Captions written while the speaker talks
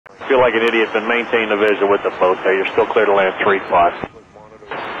feel like an idiot, then maintain the visual with the float there. You're still clear to land 3-5.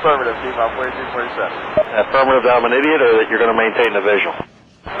 Affirmative, T-Bob 4247. Affirmative that I'm an idiot, or that you're going to maintain the visual?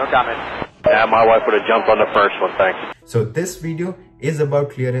 No comment. Yeah, my wife would have jumped on the first one, thanks. So this video is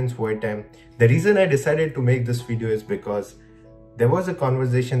about clearance void time. The reason I decided to make this video is because there was a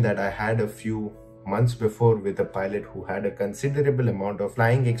conversation that I had a few months before with a pilot who had a considerable amount of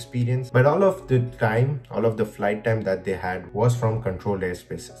flying experience, but all of the flight time that they had was from controlled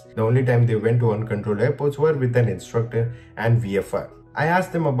airspaces. The only time they went to uncontrolled airports were with an instructor and VFR. I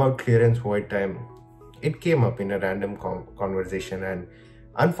asked them about clearance void time. It came up in a random conversation, and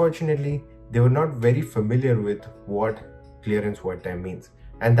unfortunately they were not very familiar with what clearance void time means.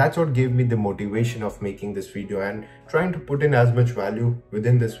 And that's what gave me the motivation of making this video and trying to put in as much value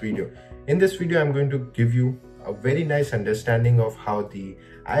within this video. In this video, I'm going to give you a very nice understanding of how the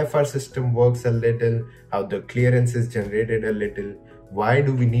IFR system works a little, how the clearance is generated a little, why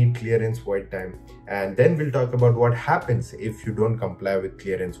do we need clearance void time, and then we'll talk about what happens if you don't comply with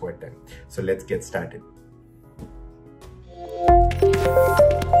clearance void time. So let's get started.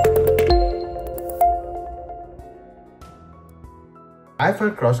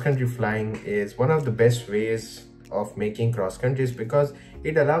 IFR cross-country flying is one of the best ways of making cross countries because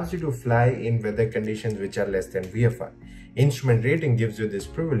it allows you to fly in weather conditions which are less than VFR. Instrument rating gives you this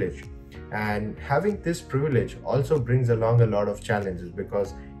privilege, and having this privilege also brings along a lot of challenges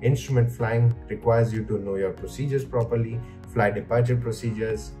because instrument flying requires you to know your procedures properly, flight departure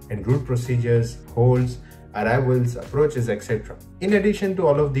procedures, en route procedures, holds, arrivals, approaches, etc. In addition to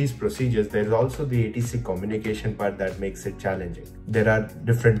all of these procedures, there is also the ATC communication part that makes it challenging. There are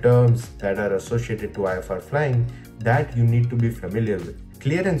different terms that are associated to IFR flying that you need to be familiar with.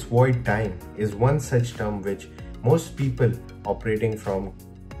 Clearance void time is one such term which most people operating from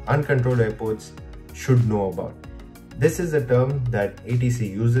uncontrolled airports should know about. This is a term that ATC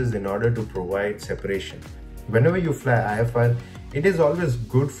uses in order to provide separation. Whenever you fly IFR, it is always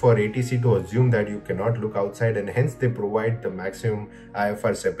good for ATC to assume that you cannot look outside, and hence they provide the maximum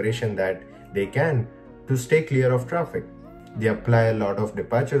IFR separation that they can to stay clear of traffic. They apply a lot of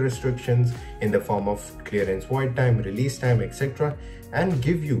departure restrictions in the form of clearance void time, release time, etc., and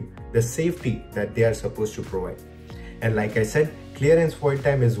give you the safety that they are supposed to provide. And like I said, clearance void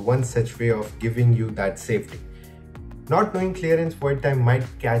time is one such way of giving you that safety. Not knowing clearance void time might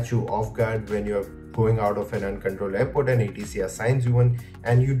catch you off guard when you're going out of an uncontrolled airport and ATC assigns you one,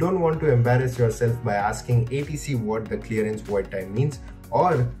 and you don't want to embarrass yourself by asking ATC what the clearance void time means,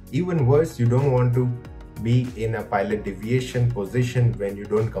 or even worse, you don't want to be in a pilot deviation position when you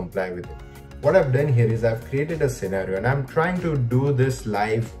don't comply with it. What I've done here is I've created a scenario, and I'm trying to do this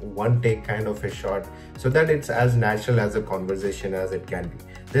live, one take kind of a shot, so that it's as natural as a conversation as it can be.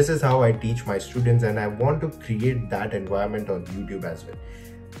 This is how I teach my students, and I want to create that environment on YouTube as well.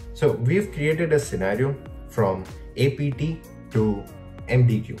 So we've created a scenario from APT to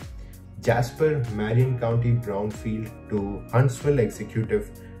MDQ, Jasper Marion County Brownfield to Huntsville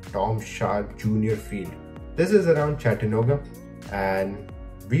Executive Tom Sharp Jr. Field. This is around Chattanooga, and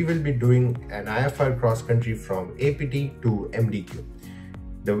we will be doing an IFR cross country from APT to MDQ.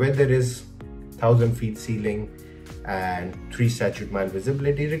 The weather is 1,000 feet ceiling and 3 statute mile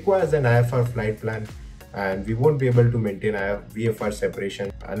visibility, requires an IFR flight plan, and we won't be able to maintain our VFR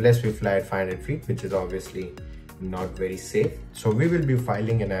separation unless we fly at 500 feet, which is obviously not very safe. So we will be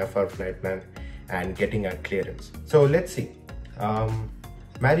filing an IFR flight plan and getting our clearance. So let's see.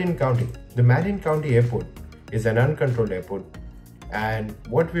 Marion County. The Marion County airport is an uncontrolled airport, and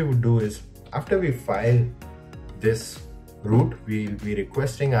what we would do is after we file this route, we'll be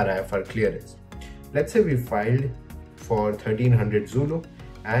requesting our IFR clearance. Let's say we filed for 1300 Zulu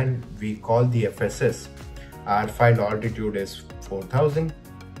and we call the FSS. Our flight altitude is 4000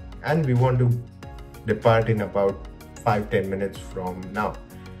 and we want to depart in about 5-10 minutes from now.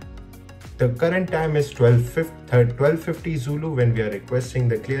 The current time is 1250 Zulu when we are requesting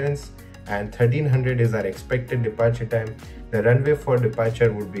the clearance, and 1300 is our expected departure time. The runway for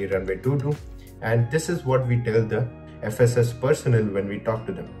departure would be runway 22, and this is what we tell the FSS personnel when we talk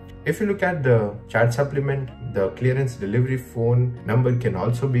to them. If you look at the chart supplement, the clearance delivery phone number can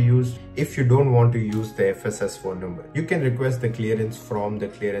also be used. If you don't want to use the FSS phone number, you can request the clearance from the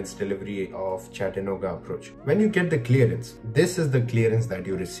clearance delivery of Chattanooga approach. When you get the clearance, this is the clearance that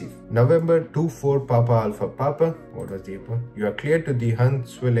you receive. November 24 Papa Alpha Papa, what was the airport? You are cleared to the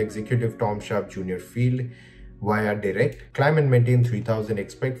Huntsville Executive Tom Sharp Jr. Field via direct. Climb and maintain 3000,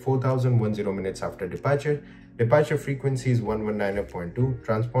 expect 4000 10 minutes after departure. Departure frequency is 119.2,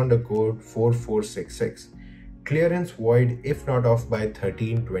 transponder code 4466. Clearance void if not off by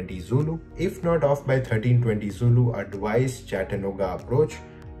 1320 Zulu. If not off by 1320 Zulu, advise Chattanooga approach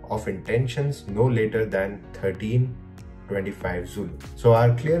of intentions no later than 13:25 Zulu. So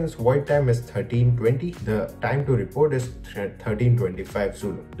our clearance void time is 13:20. The time to report is 13:25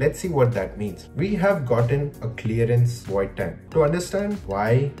 Zulu. Let's see what that means. We have gotten a clearance void time. To understand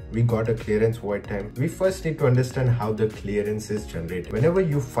why we got a clearance void time, we first need to understand how the clearance is generated. Whenever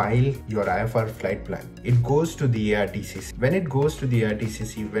you file your IFR flight plan, it goes to the ARTCC. When it goes to the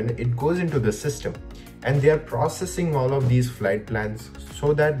ARTCC, when it goes into the system, and they are processing all of these flight plans so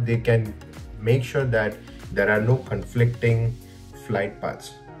that they can make sure that there are no conflicting flight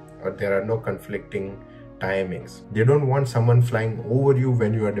paths or there are no conflicting timings. They don't want someone flying over you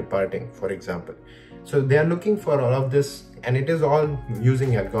when you are departing, for example. So they are looking for all of this, and it is all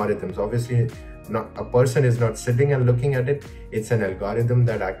using algorithms. Obviously, not a person is not sitting and looking at it. It's an algorithm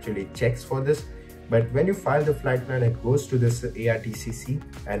that actually checks for this. But when you file the flight plan, it goes to this ARTCC,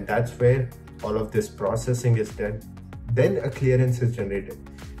 and that's where all of this processing is done. Then a clearance is generated.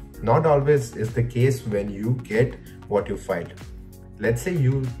 Not always is the case when you get what you filed. Let's say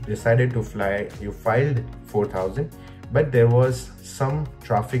you decided to fly, you filed 4,000, but there was some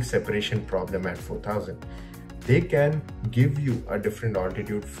traffic separation problem at 4,000. They can give you a different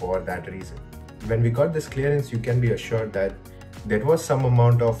altitude for that reason. When we got this clearance, you can be assured that there was some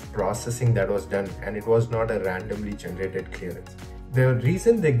amount of processing that was done, and it was not a randomly generated clearance. The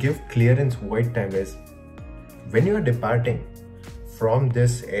reason they give clearance void time is when you are departing from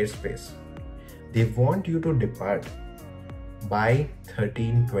this airspace, they want you to depart by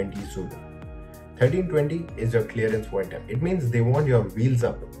 13:20 Zulu. 13:20 is your clearance void time. It means they want your wheels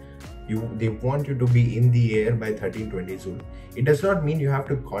up. They want you to be in the air by 13:20 Zulu. It does not mean you have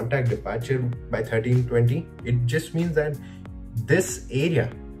to contact departure by 13:20. It just means that this area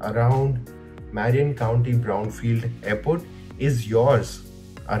around Marion County Brownfield Airport is yours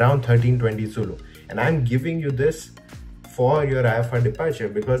around 13:20 Zulu, and I'm giving you this for your IFR departure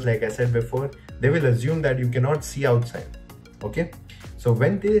because, like I said before, they will assume that you cannot see outside. Okay, so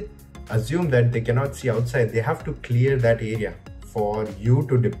when they assume that they cannot see outside, they have to clear that area for you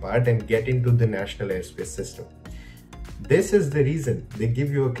to depart and get into the national airspace system. This is the reason they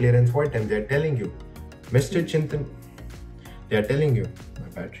give you a clearance void time. They're telling you, Mr. Chintan, they're telling you, my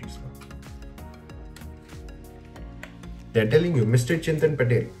battery's low. They're telling you, Mr. Chintan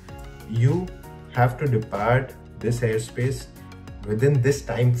Patel, you have to depart this airspace within this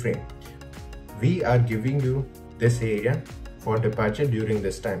time frame. We are giving you this area for departure during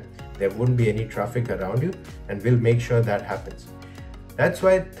this time. There won't be any traffic around you, and we'll make sure that happens. That's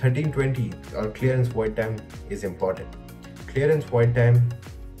why 13:20 or clearance void time is important. Clearance void time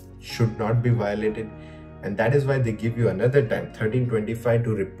should not be violated, and that is why they give you another time, 13:25,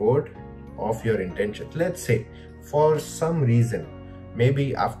 to report of your intentions. Let's say for some reason,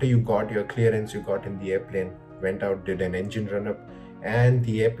 maybe after you got your clearance, you got in the airplane, went out, did an engine run up, and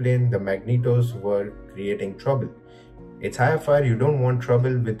the airplane, the magnetos were creating trouble. It's IFR, you don't want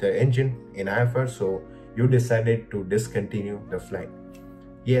trouble with the engine in IFR, so you decided to discontinue the flight.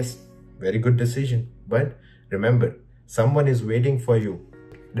 Yes, very good decision, but remember, someone is waiting for you.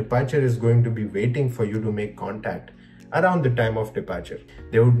 Departure is going to be waiting for you to make contact around the time of departure.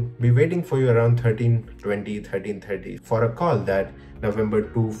 They would be waiting for you around 13:20, 13:30 for a call that November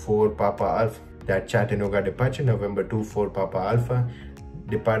 24 Papa Alpha, that Chattanooga departure, November 24 Papa Alpha,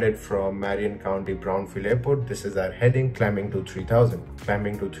 departed from Marion County Brownfield Airport. This is our heading, climbing to 3,000,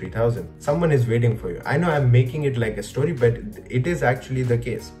 climbing to 3,000. Someone is waiting for you. I know I'm making it like a story, but it is actually the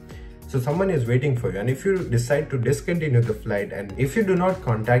case. So someone is waiting for you, and if you decide to discontinue the flight, and if you do not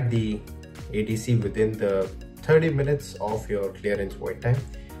contact the ATC within the 30 minutes of your clearance void time,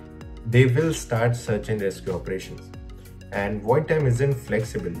 they will start search and rescue operations. And void time isn't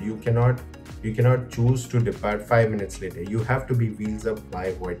flexible. You cannot choose to depart 5 minutes later. You have to be wheels up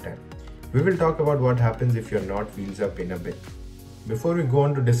by void time. We will talk about what happens if you're not wheels up in a bit. Before we go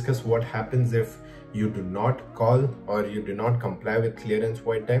on to discuss what happens if you do not call or you do not comply with clearance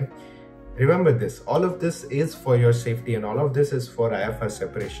void time, remember this, all of this is for your safety, and all of this is for IFR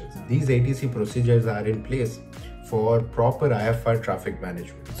separations. These ATC procedures are in place for proper IFR traffic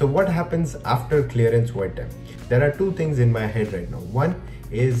management. So what happens after clearance void time? There are two things in my head right now. One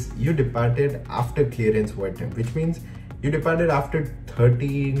is you departed after clearance void time, which means you departed after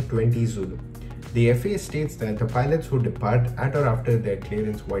 13:20 Zulu. The FAA states that the pilots who depart at or after their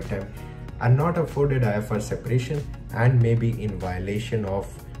clearance void time are not afforded IFR separation and may be in violation of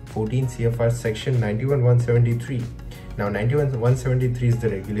 14 CFR section 91-173. Now 91-173 is the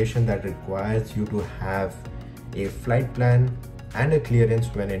regulation that requires you to have a flight plan and a clearance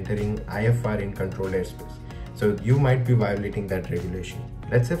when entering IFR in controlled airspace. So you might be violating that regulation.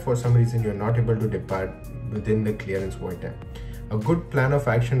 Let's say for some reason you're not able to depart within the clearance void time. A good plan of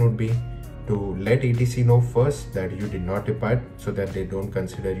action would be to let ATC know first that you did not depart, so that they don't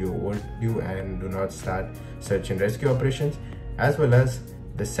consider you overdue and do not start search and rescue operations. As well as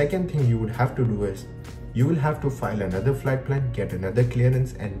the second thing you would have to do is you will have to file another flight plan, get another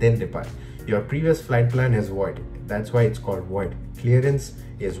clearance, and then depart. Your previous flight plan is void. That's why it's called void. Clearance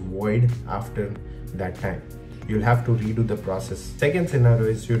is void after that time. You'll have to redo the process. Second scenario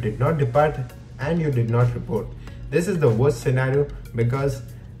is you did not depart and you did not report. This is the worst scenario because,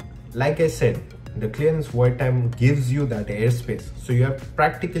 like I said, the clearance void time gives you that airspace. So you are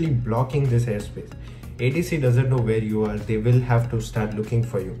practically blocking this airspace. ATC doesn't know where you are. They will have to start looking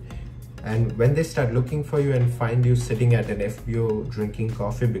for you. And when they start looking for you and find you sitting at an FBO drinking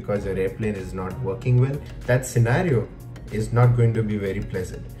coffee because your airplane is not working well, that scenario is not going to be very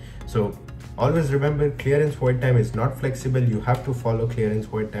pleasant. So always remember, clearance void time is not flexible. You have to follow clearance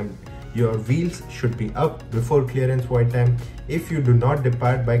void time. Your wheels should be up before clearance void time. If you do not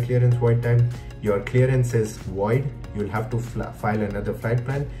depart by clearance void time, your clearance is void. You'll have to file another flight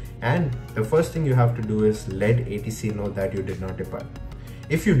plan. And the first thing you have to do is let ATC know that you did not depart.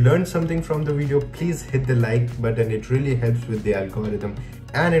 If you learned something from the video, please hit the like button. It really helps with the algorithm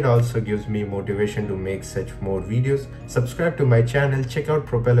and it also gives me motivation to make such more videos. Subscribe to my channel. Check out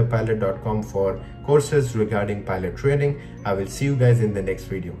PropelAPilot.com for courses regarding pilot training. I will see you guys in the next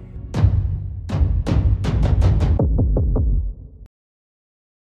video.